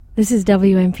This is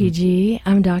WMPG.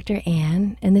 I'm Dr.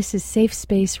 Ann, and this is Safe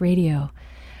Space Radio,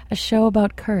 a show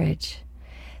about courage.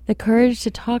 The courage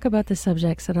to talk about the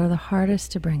subjects that are the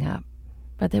hardest to bring up,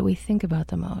 but that we think about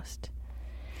the most.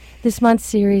 This month's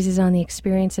series is on the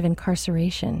experience of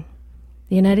incarceration.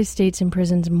 The United States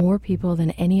imprisons more people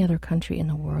than any other country in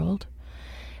the world.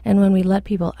 And when we let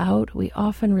people out, we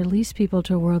often release people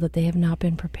to a world that they have not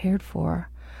been prepared for,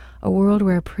 a world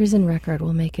where a prison record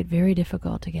will make it very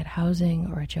difficult to get housing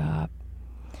or a job.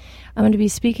 I'm going to be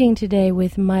speaking today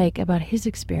with Mike about his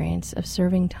experience of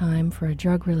serving time for a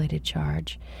drug-related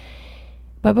charge.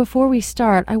 But before we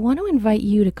start, I want to invite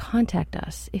you to contact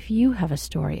us if you have a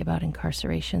story about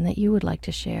incarceration that you would like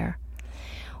to share.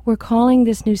 We're calling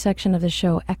this new section of the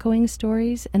show Echoing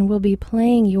Stories, and we'll be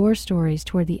playing your stories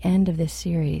toward the end of this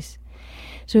series.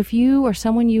 So if you or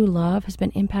someone you love has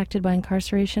been impacted by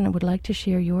incarceration and would like to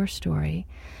share your story,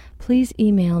 please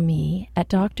email me at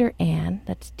Dr. Ann,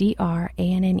 that's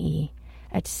D-R-A-N-N-E,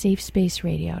 at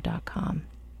safespaceradio.com.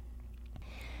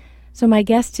 So my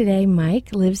guest today,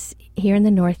 Mike, lives here in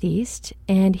the Northeast,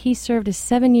 and he served a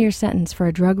 7-year sentence for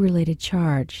a drug-related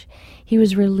charge. He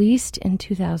was released in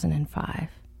 2005.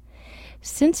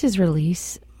 Since his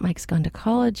release, Mike's gone to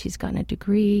college, he's gotten a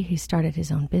degree, he started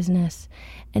his own business,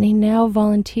 and he now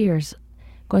volunteers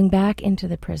going back into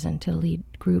the prison to lead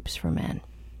groups for men.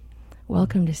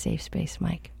 Welcome to Safe Space,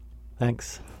 Mike.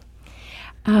 Thanks.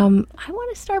 I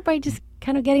want to start by just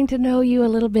kind of getting to know you a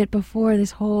little bit before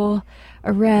this whole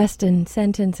arrest and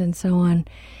sentence and so on.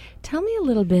 Tell me a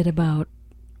little bit about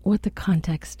what the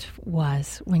context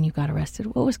was when you got arrested.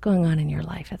 What was going on in your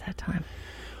life at that time?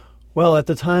 Well, at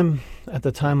the time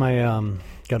I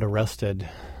got arrested,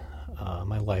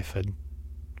 my life had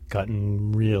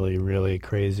gotten really, really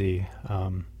crazy.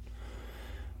 Ever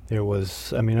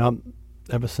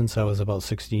since I was about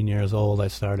 16 years old, I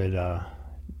started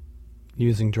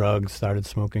using drugs, started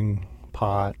smoking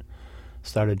pot,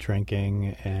 started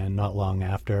drinking, and not long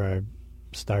after I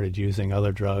started using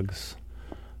other drugs,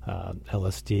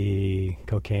 LSD,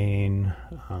 cocaine.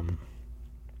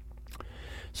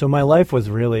 So my life was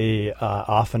really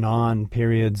off and on,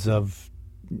 periods of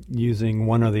using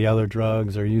one or the other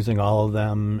drugs or using all of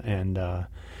them, and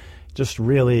just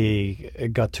really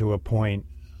it got to a point,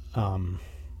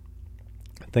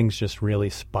 things just really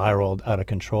spiraled out of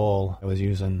control. I was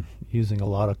using a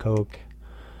lot of coke.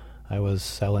 I was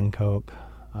selling coke.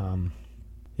 It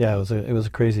was a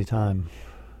crazy time.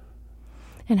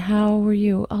 And how were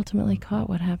you ultimately caught?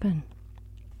 What happened?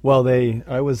 Well,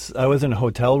 I was in a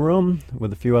hotel room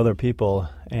with a few other people,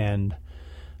 and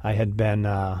I had been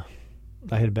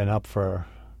up for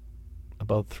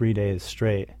about 3 days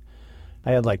straight.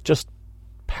 I had just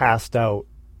passed out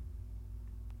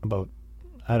about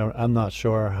I'm not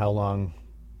sure how long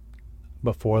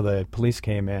before the police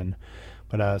came in,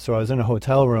 but so I was in a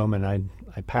hotel room and I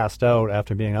passed out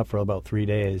after being up for about 3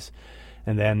 days,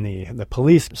 and then the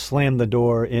police slammed the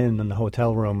door in the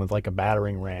hotel room with a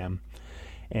battering ram.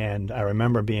 And I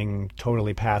remember being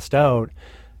totally passed out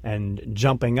and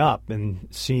jumping up and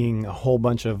seeing a whole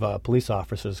bunch of police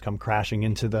officers come crashing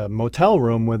into the motel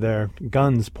room with their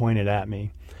guns pointed at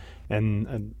me.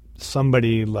 And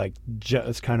somebody,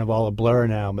 it's kind of all a blur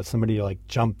now, but somebody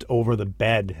jumped over the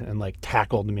bed and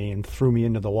tackled me and threw me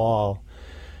into the wall.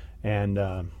 And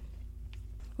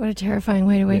what a terrifying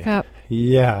way to wake up.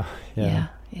 Yeah.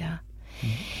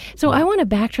 So I want to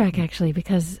backtrack actually,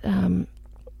 because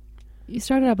you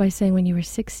started out by saying when you were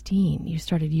 16, you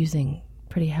started using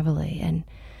pretty heavily. And,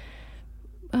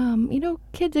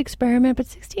 kids experiment, but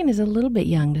 16 is a little bit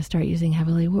young to start using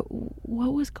heavily.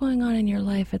 What was going on in your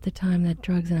life at the time that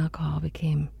drugs and alcohol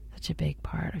became such a big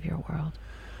part of your world?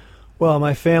 Well,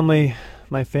 my family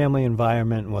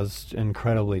environment was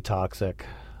incredibly toxic.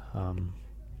 There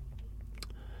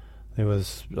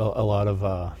was a lot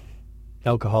of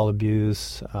alcohol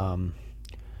abuse, and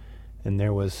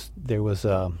there was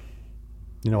a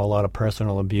lot of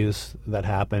personal abuse that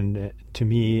happened to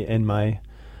me in my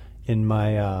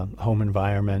home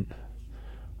environment.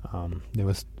 There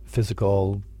was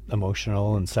physical,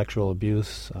 emotional, and sexual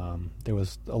abuse. There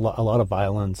was a lot of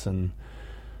violence, and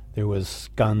there was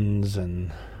guns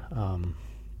and a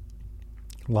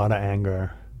lot of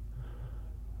anger.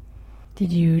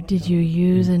 Did you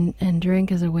use and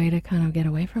drink as a way to kind of get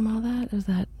away from all that? Is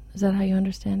that how you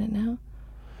understand it now?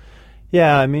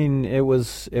 Yeah, it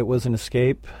was an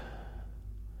escape.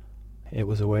 It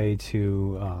was a way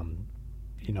to,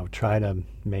 try to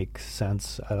make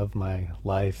sense out of my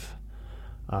life,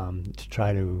 to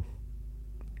try to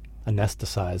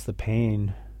anesthetize the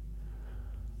pain.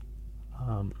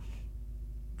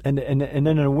 And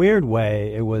in a weird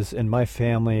way, it was in my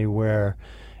family where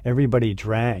everybody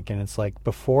drank, and it's like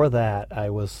before that I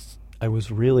was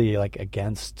really like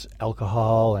against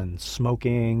alcohol and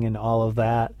smoking and all of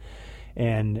that.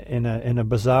 And in a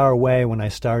bizarre way, when I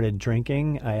started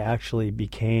drinking, I actually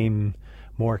became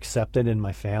more accepted in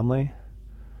my family.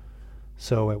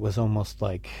 So it was almost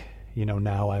like,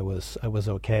 now I was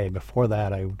okay. Before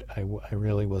that, I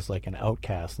really was like an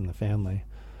outcast in the family.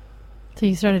 So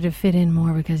you started to fit in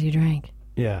more because you drank.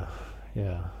 Yeah.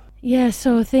 Yeah,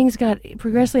 so things got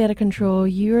progressively out of control.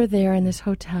 You're there in this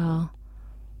hotel.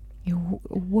 You're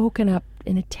woken up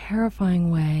in a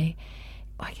terrifying way.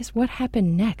 I guess what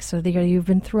happened next? So you've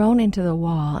been thrown into the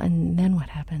wall, and then what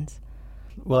happens?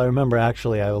 Well, I remember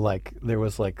actually there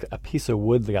was like a piece of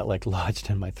wood that got like lodged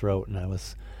in my throat, and I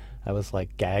was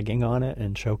like gagging on it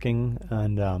and choking,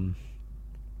 and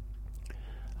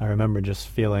I remember just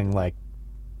feeling like,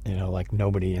 like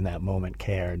nobody in that moment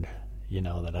cared,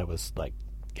 that I was like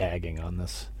gagging on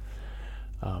this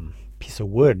piece of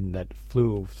wood that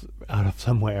flew out of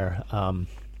somewhere.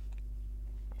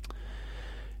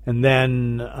 And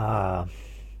then, I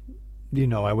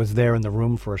was there in the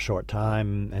room for a short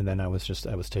time, and then I was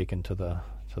taken to the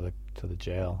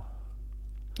jail.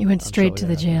 You went straight to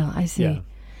the jail. I see. Yeah.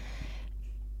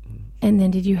 And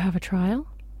then did you have a trial?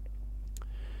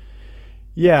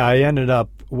 Yeah, I ended up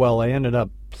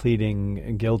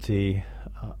pleading guilty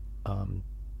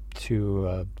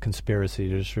to conspiracy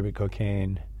to distribute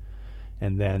cocaine,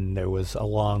 and then there was a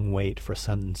long wait for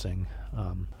sentencing.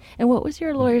 And what was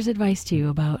your lawyer's advice to you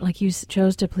about, like, you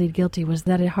chose to plead guilty? Was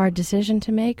that a hard decision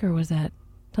to make, or was that,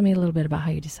 tell me a little bit about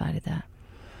how you decided that.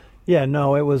 Yeah,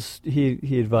 no, it was,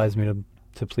 he advised me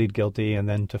to plead guilty and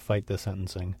then to fight the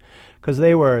sentencing, because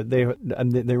they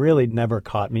really never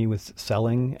caught me with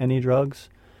selling any drugs,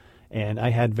 and I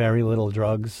had very little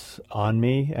drugs on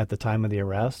me at the time of the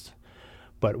arrest.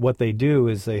 But what they do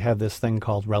is they have this thing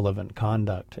called relevant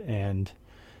conduct, and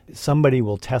somebody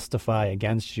will testify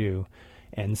against you,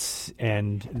 and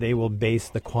they will base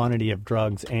the quantity of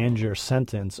drugs and your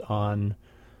sentence on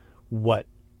what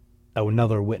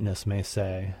another witness may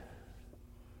say.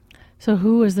 So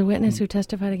who was the witness who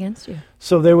testified against you?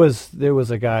 So there was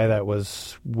a guy that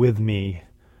was with me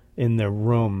in the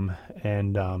room,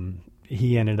 and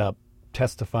he ended up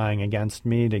testifying against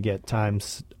me to get time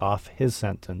off his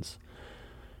sentence.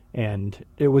 And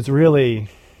it was really,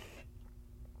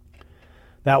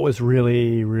 that was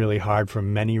really, really hard for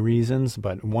many reasons.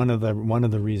 But one of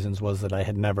the reasons was that I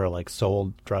had never like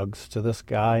sold drugs to this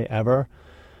guy ever.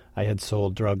 I had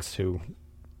sold drugs to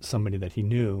somebody that he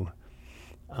knew.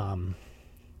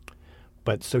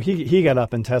 But so he got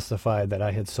up and testified that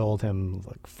I had sold him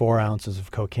like 4 ounces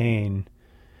of cocaine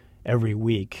every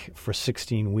week for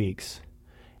 16 weeks.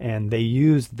 And they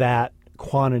used that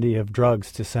quantity of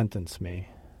drugs to sentence me.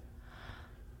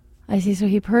 I see. So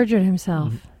he perjured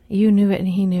himself. Mm-hmm. You knew it and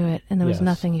he knew it, and there was Yes.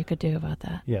 nothing you could do about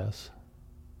that. Yes.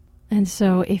 And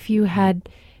so if you had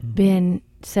been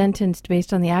sentenced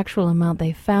based on the actual amount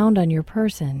they found on your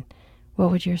person,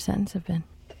 what would your sentence have been?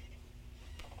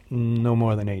 No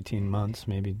more than 18 months,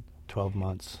 maybe 12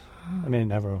 months. I mean,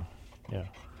 never, yeah.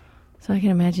 So I can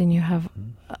imagine you have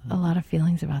a lot of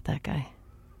feelings about that guy.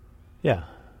 Yeah.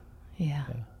 Yeah.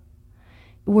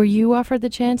 Were you offered the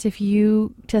chance, if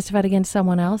you testified against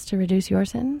someone else, to reduce your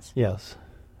sentence? Yes.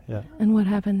 Yeah. And what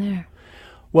happened there?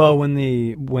 Well, when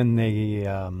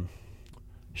the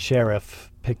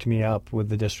sheriff picked me up with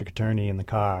the district attorney in the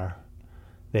car,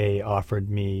 they offered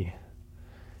me,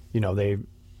 they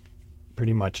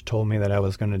pretty much told me that I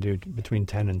was going to do between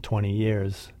 10 and 20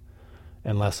 years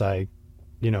unless I,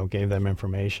 gave them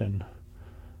information.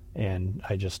 And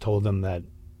I just told them that,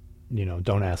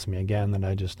 don't ask me again, that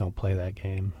I just don't play that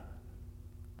game.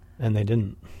 And they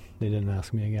didn't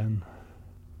ask me again.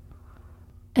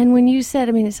 And when you said,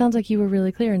 it sounds like you were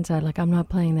really clear inside, like, I'm not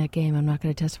playing that game, I'm not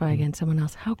going to testify against someone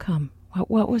else. How come?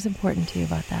 What was important to you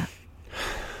about that?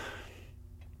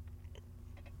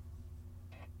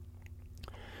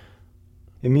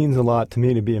 It means a lot to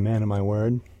me to be a man of my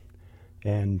word,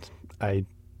 and I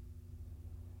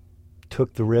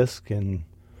took the risk, and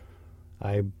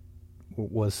I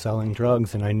was selling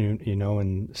drugs, and I knew,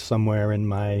 and somewhere in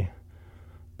my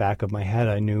back of my head,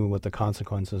 I knew what the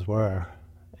consequences were,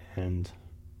 and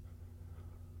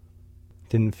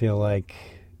didn't feel like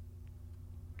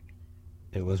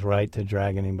it was right to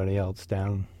drag anybody else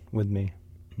down with me.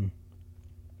 Did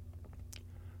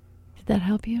that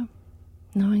help you,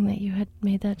 knowing that you had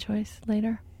made that choice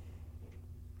later?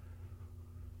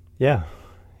 Yeah.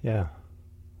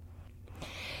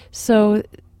 So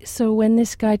So when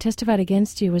this guy testified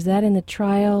against you, was that in the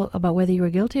trial about whether you were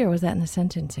guilty, or was that in the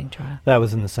sentencing trial? That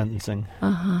was in the sentencing.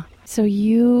 Uh-huh. So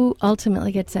you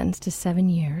ultimately get sentenced to 7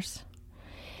 years.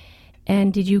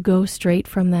 And did you go straight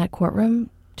from that courtroom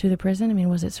to the prison? I mean,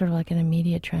 was it sort of like an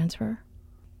immediate transfer?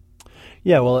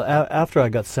 Yeah, well, after I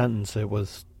got sentenced, it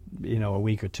was, a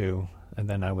week or two, and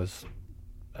then I was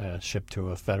shipped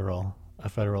to a federal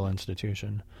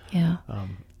institution. Yeah.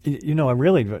 I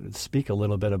really speak a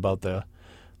little bit about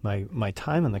my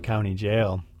time in the county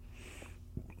jail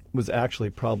was actually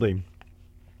probably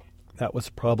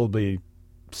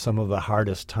some of the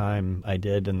hardest time I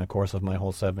did in the course of my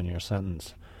whole 7-year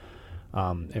sentence.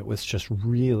 It was just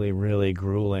really, really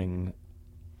grueling,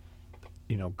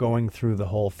 going through the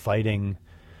whole fighting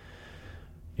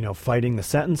the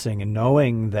sentencing and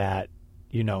knowing that,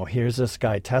 here's this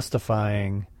guy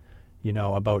testifying,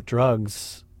 about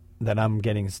drugs that I'm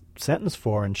getting sentenced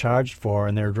for and charged for,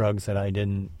 and they're drugs that I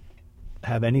didn't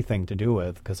have anything to do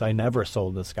with because I never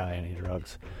sold this guy any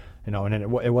drugs, and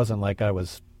it wasn't like I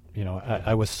was,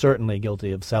 I was certainly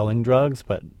guilty of selling drugs,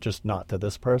 but just not to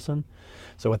this person.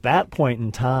 So at that point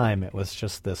in time, it was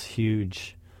just this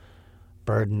huge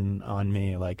burden on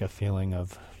me, like a feeling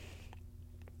of,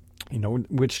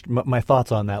 which my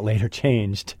thoughts on that later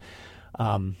changed.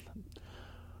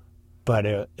 But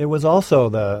it was also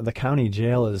the county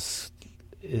jail is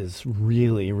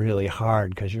really, really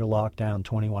hard because you're locked down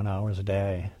 21 hours a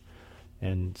day,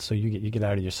 and so you get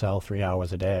out of your cell 3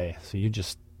 hours a day. So you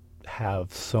just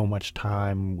have so much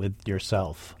time with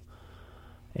yourself,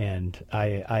 and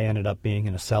I ended up being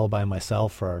in a cell by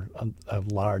myself for a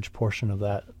large portion of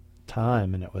that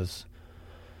time, and it was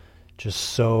just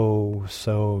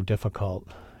so difficult.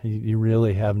 You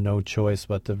really have no choice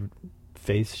but to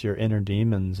face your inner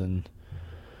demons, and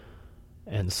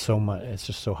so much. It's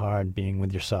just so hard being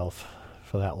with yourself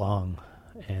for that long,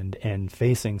 and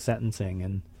facing sentencing.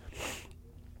 And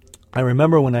I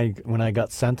remember when I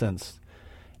got sentenced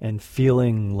and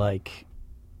feeling like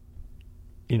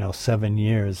 7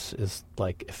 years is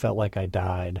like, it felt like I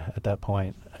died at that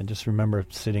point. I just remember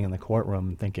sitting in the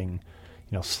courtroom thinking,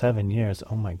 7 years,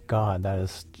 oh my God,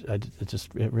 it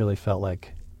really felt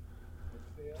like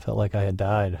I had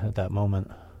died at that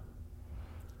moment.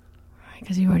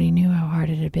 Because you already knew how hard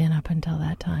it had been up until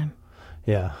that time.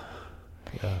 Yeah.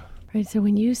 Right, so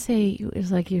when you say it's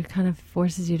like it kind of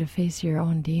forces you to face your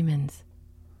own demons,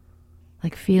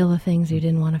 like feel the things you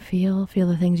didn't want to feel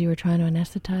the things you were trying to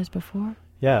anesthetize before?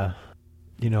 Yeah.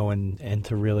 And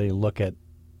to really look at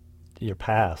your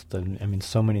past. And I mean,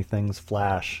 so many things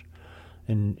flashed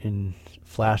in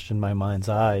my mind's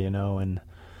eye, and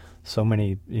so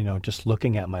many, just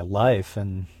looking at my life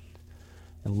and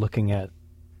looking at,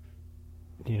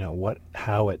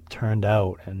 how it turned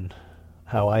out and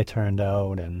how I turned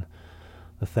out and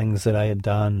the things that I had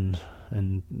done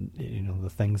and, the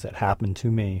things that happened to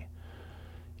me,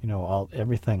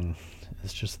 everything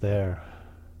is just there.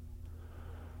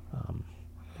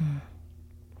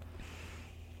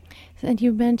 And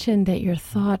you mentioned that your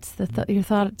thoughts, your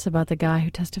thoughts about the guy who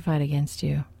testified against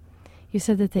you, you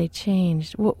said that they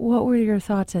changed. What were your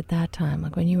thoughts at that time?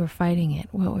 Like when you were fighting it,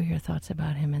 what were your thoughts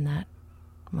about him in that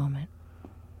moment?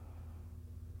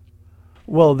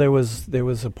 Well, there was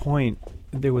a point.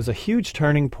 There was a huge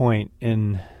turning point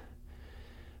in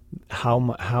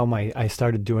how I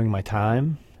started doing my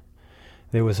time.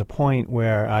 There was a point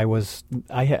where I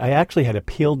actually had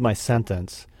appealed my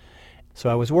sentence, so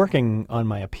I was working on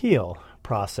my appeal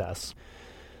process,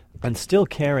 and still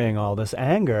carrying all this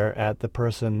anger at the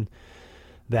person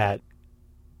that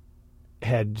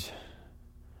had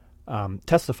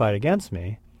testified against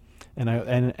me.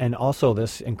 And also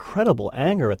this incredible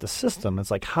anger at the system. It's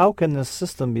like, how can this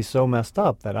system be so messed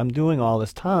up that I'm doing all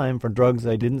this time for drugs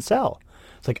I didn't sell?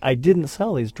 It's like, I didn't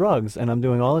sell these drugs, and I'm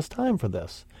doing all this time for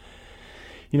this.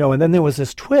 And then there was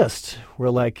this twist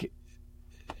where, like,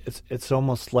 it's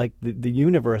almost like the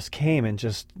universe came and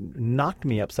just knocked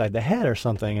me upside the head or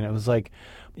something. And it was like,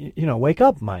 wake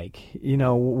up, Mike.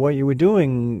 What you were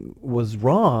doing was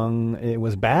wrong. It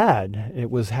was bad. It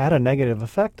had a negative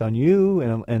effect on you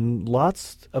and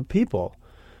lots of people,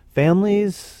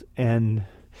 families, and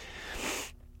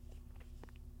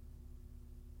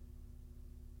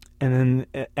then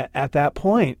at that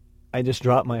point, I just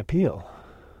dropped my appeal.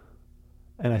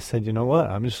 And I said, you know what,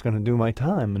 I'm just going to do my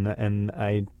time. And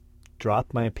I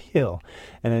dropped my appeal.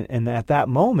 And at that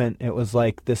moment, it was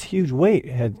like this huge weight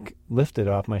had lifted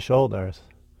off my shoulders.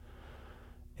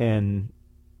 And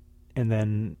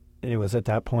then it was at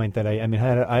that point that I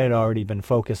had already been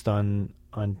focused on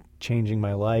changing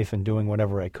my life and doing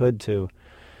whatever I could to,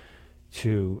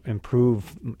 to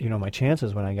improve, my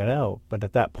chances when I got out. But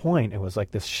at that point, it was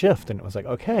like this shift, and it was like,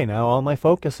 okay, now all my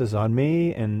focus is on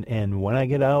me and when I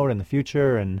get out in the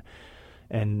future and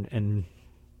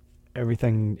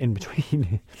everything in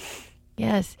between.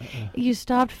 Yes. You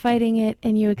stopped fighting it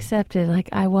and you accepted, like,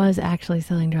 I was actually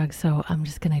selling drugs, so I'm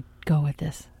just going to go with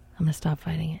this. I'm going to stop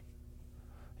fighting it.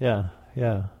 Yeah.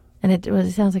 And it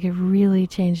sounds like it really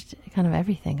changed kind of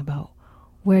everything about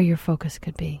where your focus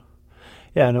could be.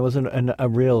 Yeah, and it was a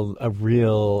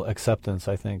real acceptance,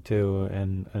 I think, too,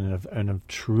 and of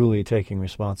truly taking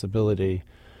responsibility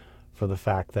for the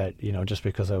fact that, just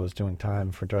because I was doing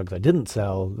time for drugs I didn't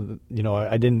sell,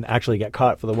 I didn't actually get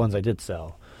caught for the ones I did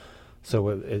sell. So,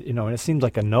 and it seems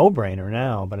like a no-brainer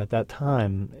now, but at that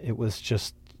time, it was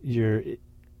just,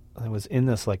 I was in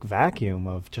this, like, vacuum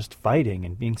of just fighting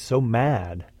and being so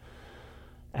mad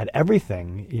at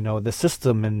everything, the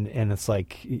system, and it's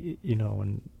like,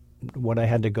 and what I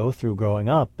had to go through growing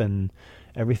up and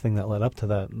everything that led up to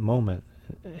that moment.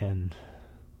 And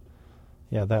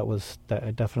yeah,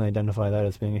 I definitely identify that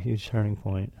as being a huge turning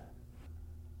point.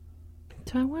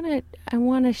 So I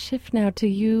want to shift now to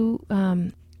you.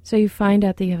 So you find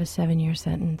out that you have a 7-year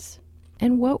sentence.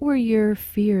 And what were your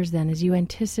fears then as you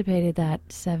anticipated that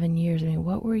 7 years? I mean,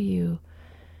 what were you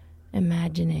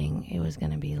imagining it was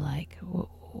going to be like?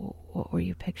 What were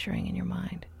you picturing in your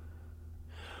mind?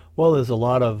 Well, there's a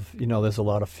lot of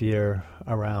fear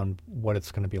around what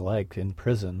it's going to be like in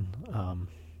prison.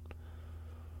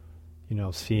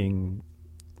 Seeing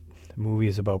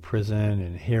movies about prison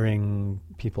and hearing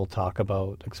people talk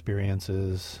about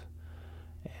experiences,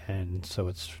 and so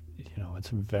it's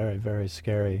very, very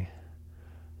scary,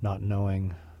 not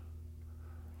knowing,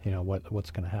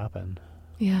 what's going to happen.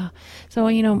 Yeah. So,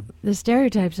 the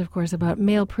stereotypes, of course, about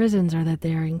male prisons are that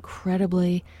they're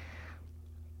incredibly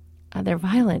they're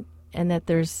violent, and that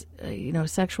there's,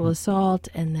 sexual assault,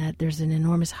 and that there's an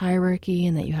enormous hierarchy,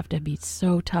 and that you have to be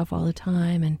so tough all the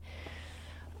time. And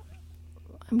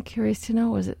I'm curious to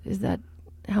know,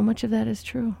 how much of that is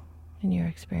true in your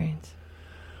experience?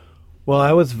 Well,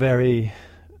 I was very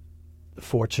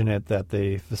fortunate that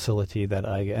the facility that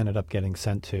I ended up getting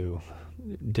sent to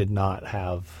did not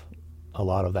have a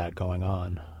lot of that going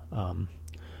on.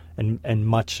 And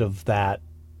much of that,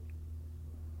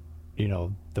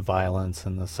 the violence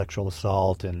and the sexual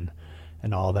assault and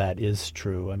all that is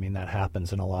true. I mean, that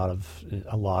happens in a lot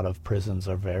of prisons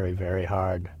are very, very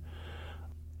hard.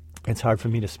 It's hard for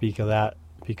me to speak of that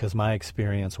because my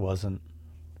experience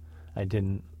I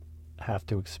didn't have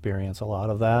to experience a lot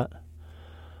of that.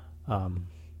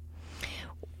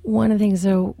 One of the things,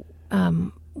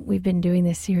 we've been doing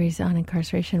this series on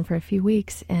incarceration for a few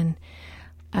weeks, and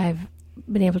I've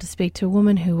been able to speak to a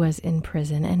woman who was in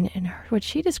prison, and what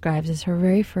she describes is her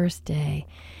very first day.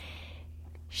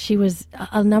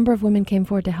 A number of women came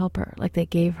forward to help her, like they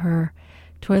gave her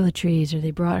toiletries or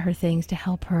they brought her things to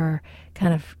help her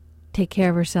kind of take care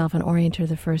of herself and orient her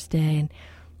the first day. And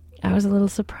I was a little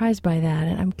surprised by that,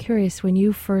 and I'm curious, when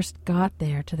you first got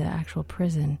there to the actual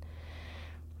prison,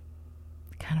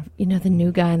 kind of, the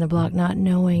new guy on the block, not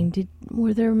knowing,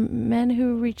 were there men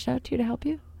who reached out to you to help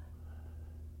you?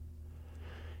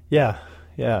 Yeah.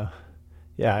 I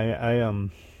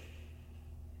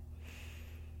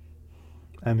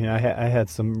had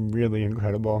some really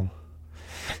incredible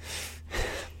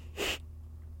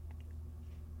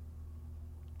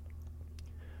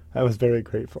I was very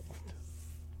grateful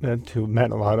to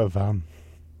met a lot of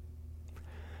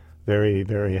very,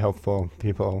 very helpful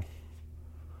people.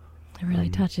 It really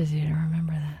touches you to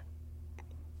remember that.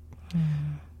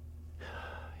 Yeah.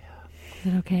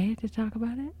 Is it okay to talk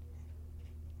about it?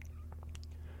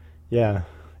 Yeah.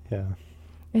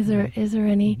 Is there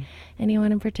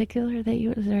anyone in particular is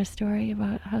there a story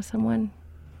about how someone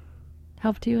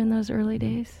helped you in those early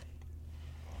days?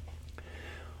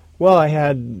 Well, I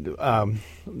had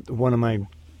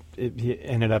he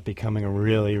ended up becoming a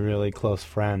really, really close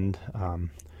friend.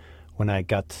 When I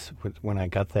got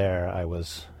there, I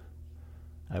was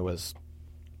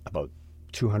about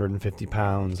 250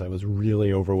 pounds. I was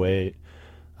really overweight.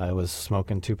 I was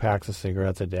smoking 2 packs of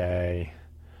cigarettes a day.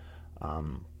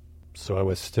 So I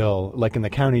was still, like, in the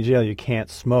county jail, you can't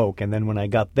smoke. And then when I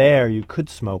got there, you could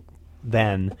smoke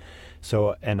then.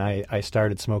 So, and I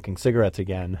started smoking cigarettes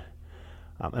again.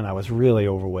 And I was really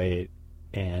overweight.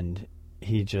 And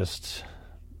he just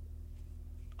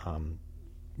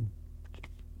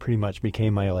pretty much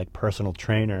became my, like, personal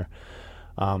trainer.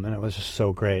 And it was just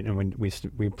so great. And when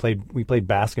we played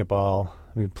basketball.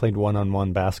 We played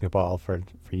one-on-one basketball for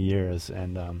years.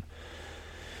 And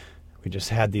we just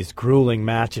had these grueling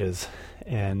matches,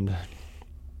 and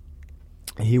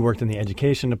he worked in the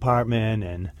education department,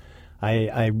 and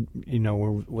I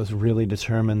was really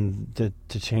determined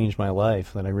to change my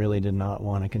life, that I really did not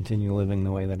want to continue living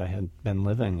the way that I had been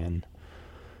living. And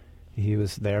he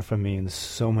was there for me in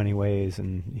so many ways,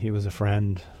 and he was a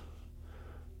friend.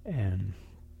 And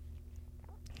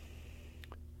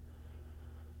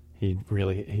he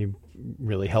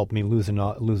really helped me losing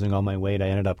all my weight. I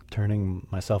ended up turning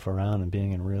myself around and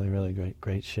being in really, really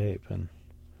great shape. And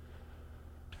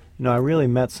I really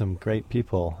met some great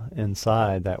people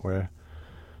inside that were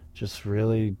just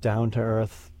really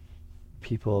down-to-earth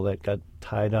people that got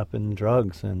tied up in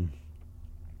drugs and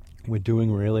were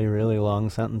doing really, really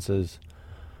long sentences,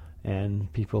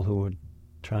 and people who were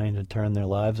trying to turn their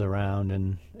lives around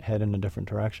and head in a different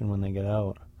direction when they get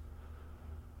out.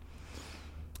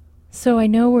 So I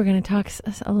know we're going to talk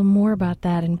a little more about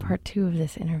that in part 2 of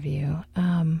this interview.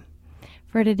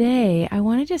 For today, I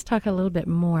want to just talk a little bit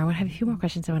more. I want to have a few more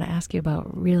questions I want to ask you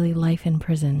about really life in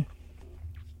prison.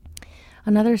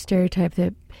 Another stereotype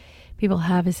that people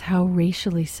have is how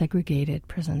racially segregated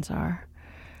prisons are.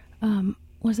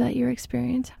 Was that your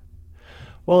experience?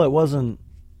 Well, it wasn't.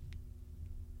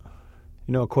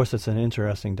 Of course, it's an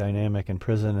interesting dynamic in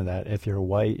prison, in that if you're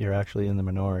white, you're actually in the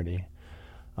minority.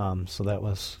 So that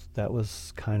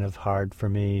was kind of hard for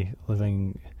me,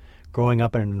 growing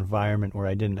up in an environment where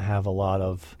I didn't have a lot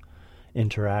of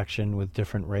interaction with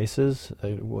different races.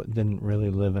 I didn't really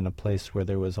live in a place where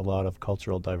there was a lot of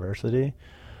cultural diversity.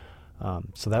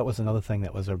 So that was another thing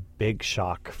that was a big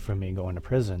shock for me going to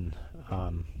prison.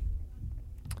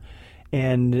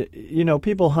 And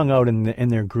people hung out in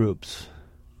their groups,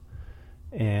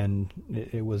 and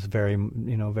it was very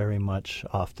much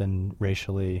often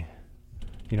racially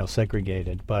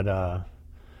segregated. But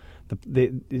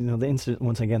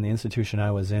once again, the institution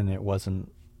I was in, there wasn't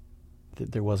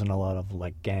a lot of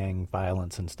like gang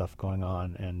violence and stuff going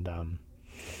on, and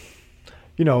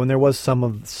and there was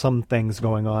some things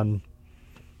going on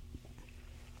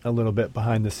a little bit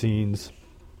behind the scenes,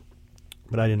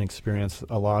 but I didn't experience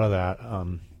a lot of that.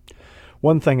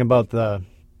 One thing about the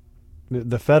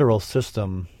federal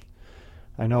system,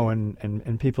 I know,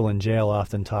 and people in jail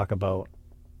often talk about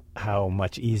how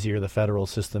much easier the federal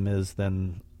system is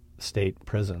than state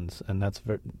prisons, and that's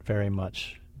very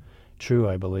much true.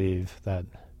 I believe that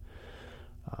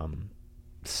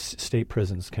state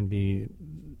prisons can be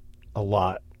a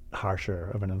lot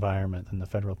harsher of an environment than the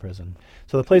federal prison.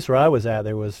 So the place where I was at,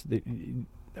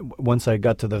 once I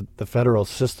got to the federal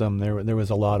system, there was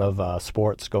a lot of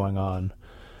sports going on,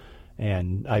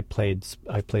 and I played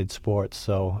sports,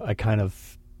 so I kind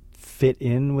of fit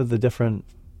in with the different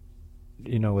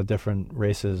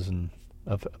races and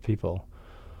of people.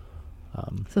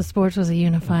 So sports was a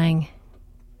unifying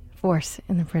force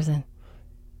in the prison.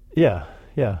 Yeah.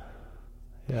 I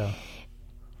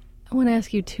want to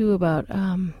ask you too about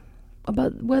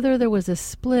whether there was a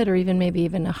split or maybe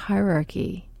even a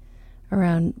hierarchy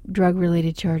around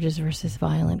drug-related charges versus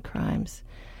violent crimes.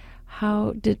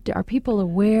 Are people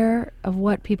aware of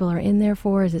what people are in there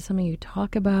for? Is it something you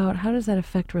talk about? How does that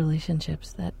affect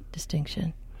relationships, that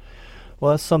distinction?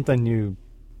 Well, that's something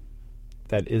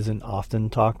that isn't often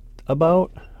talked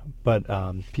about, but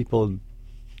people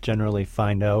generally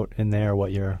find out in there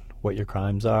what your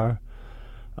crimes are.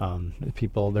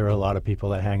 There are a lot of people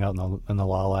that hang out in the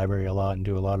law library a lot and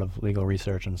do a lot of legal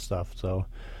research and stuff. So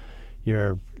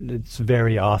it's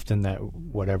very often that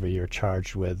whatever you're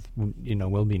charged with,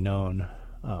 will be known.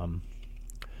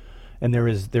 And there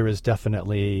is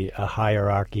definitely a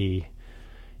hierarchy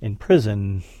in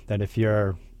prison, that if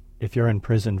you're in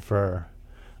prison for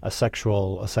a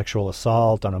sexual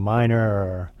assault on a minor,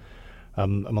 or a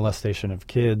molestation of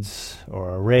kids,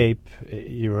 or a rape,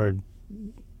 you are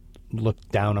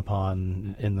looked down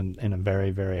upon in a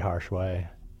very, very harsh way.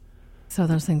 So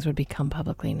those things would become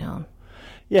publicly known.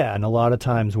 Yeah, and a lot of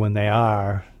times when they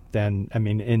are, then,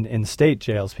 in state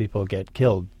jails, people get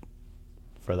killed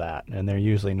for that, and they're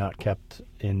usually not kept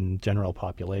in general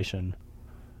population.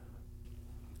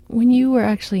 When you were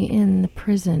actually in the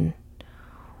prison,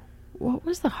 what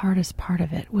was the hardest part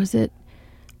of it? Was it,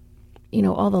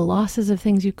 all the losses of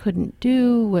things you couldn't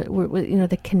do? What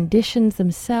the conditions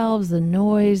themselves, the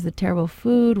noise, the terrible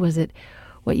food? Was it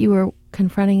what you were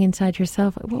confronting inside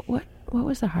yourself? What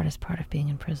was the hardest part of being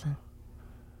in prison?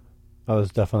 Oh, it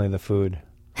was definitely the food.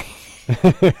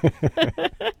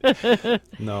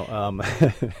 No,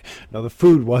 no, the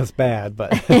food was bad, but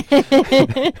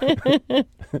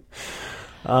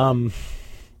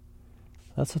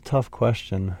that's a tough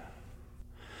question.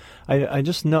 I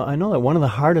know that one of the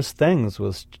hardest things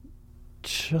was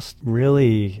just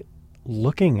really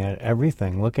looking at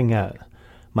everything, looking at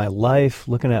my life,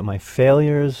 looking at my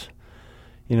failures,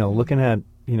 looking at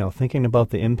thinking about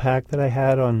the impact that I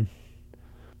had on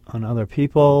other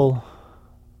people.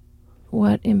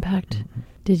 What impact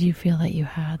did you feel that you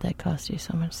had that caused you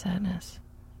so much sadness?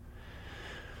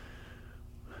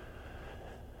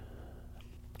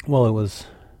 Well, it was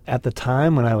at the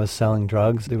time when I was selling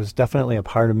drugs, there was definitely a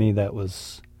part of me that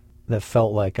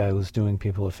felt like I was doing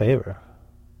people a favor.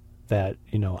 That,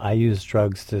 I used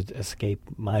drugs to escape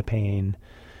my pain,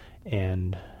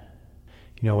 and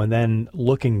and then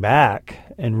looking back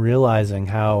and realizing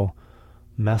how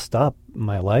messed up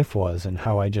my life was and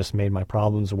how I just made my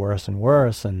problems worse and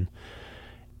worse, and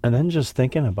then just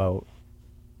thinking about,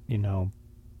 and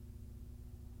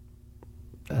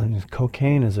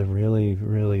cocaine is a really,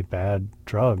 really bad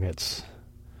drug. It's,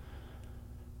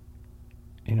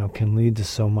 can lead to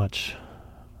so much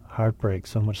heartbreak,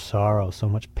 so much sorrow, so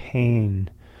much pain,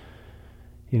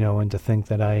 and to think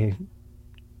that I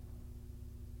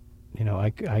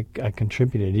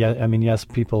contributed. Yeah, I mean, yes,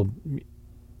 people,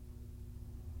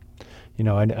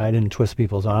 I didn't twist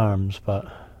people's arms, but,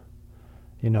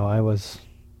 I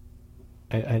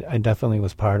definitely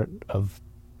was part of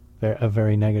a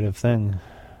very negative thing.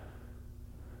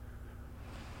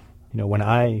 When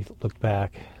I looked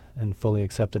back and fully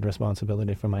accepted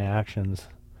responsibility for my actions,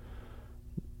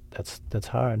 that's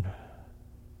hard.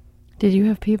 Did you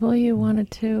have people you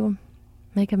wanted to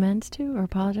make amends to or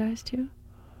apologize to?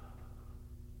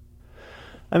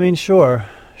 I mean, sure,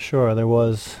 there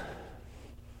was.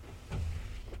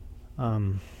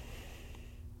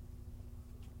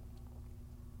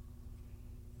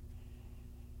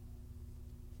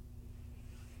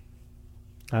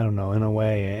 I don't know, in a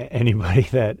way,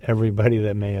 everybody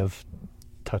that may have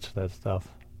touched that stuff.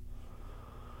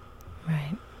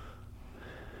 Right.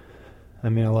 I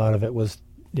mean, a lot of it was,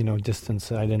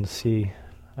 distance. I didn't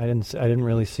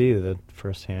really see the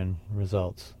firsthand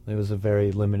results. There was a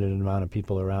very limited amount of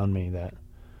people around me that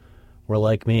were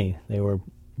like me. They were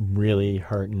really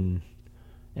hurting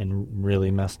and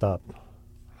really messed up.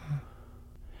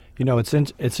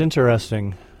 It's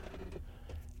interesting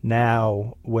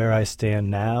now where I stand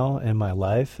now in my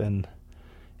life and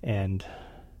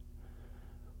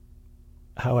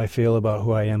how I feel about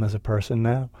who I am as a person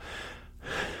now.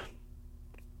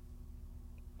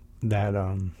 That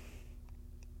I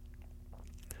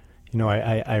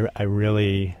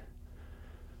really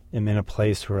am in a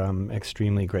place where I'm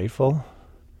extremely grateful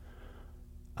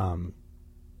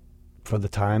for the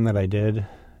time that I did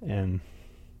and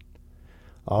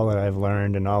all that I've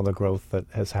learned and all the growth that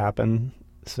has happened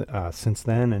since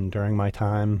then and during my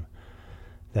time.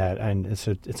 And it's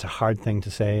a hard thing to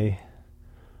say,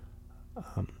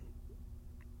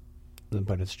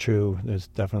 but it's true. There's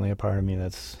definitely a part of me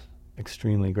that's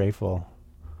extremely grateful.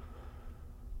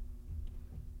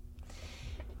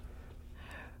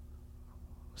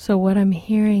 So what I'm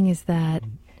hearing is that,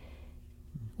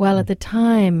 while at the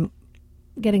time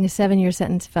getting a 7-year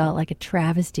sentence felt like a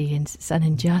travesty and an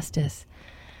injustice,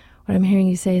 what I'm hearing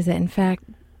you say is that, in fact,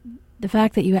 the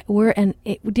fact that you were, and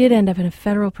it did end up in a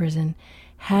federal prison,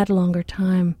 had longer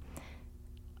time,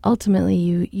 ultimately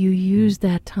you used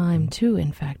that time to,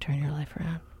 in fact, turn your life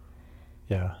around.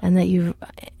 Yeah. And that you've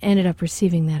ended up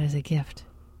receiving that as a gift.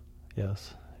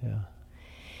 Yes, yeah.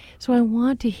 So I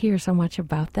want to hear so much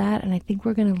about that, and I think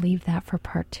we're going to leave that for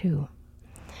part 2.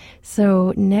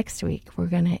 So next week, we're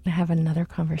going to have another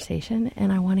conversation,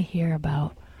 and I want to hear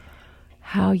about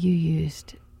how you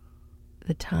used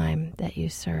the time that you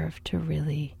served to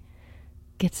really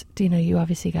get, you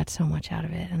obviously got so much out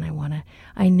of it, and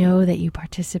I know that you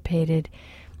participated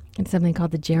in something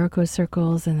called the Jericho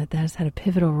Circles, and that has had a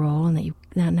pivotal role, and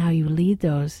that now you lead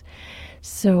those.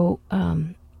 So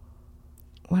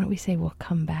why don't we say we'll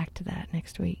come back to that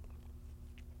next week.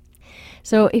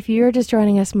 So if you're just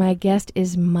joining us, my guest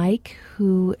is Mike,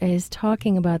 who is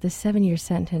talking about the 7-year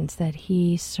sentence that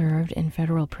he served in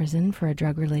federal prison for a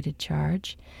drug-related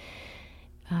charge.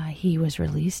 He was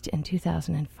released in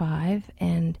 2005,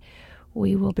 and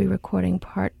we will be recording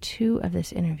part 2 of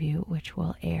this interview, which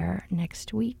will air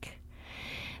next week.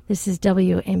 This is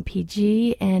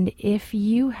WMPG, and if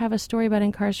you have a story about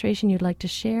incarceration you'd like to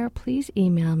share, please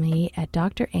email me at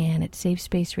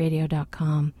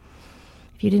drann@safespaceradio.com.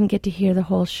 If you didn't get to hear the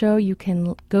whole show, you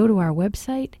can go to our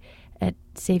website at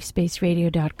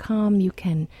safespaceradio.com. You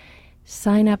can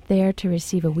sign up there to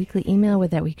receive a weekly email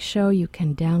with that week's show. You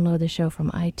can download the show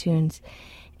from iTunes,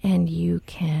 and you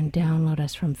can download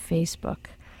us from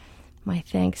Facebook. My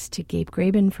thanks to Gabe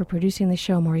Graben for producing the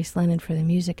show, Maurice Lennon for the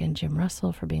music, and Jim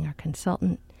Russell for being our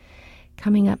consultant.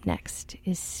 Coming up next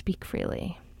is Speak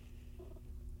Freely.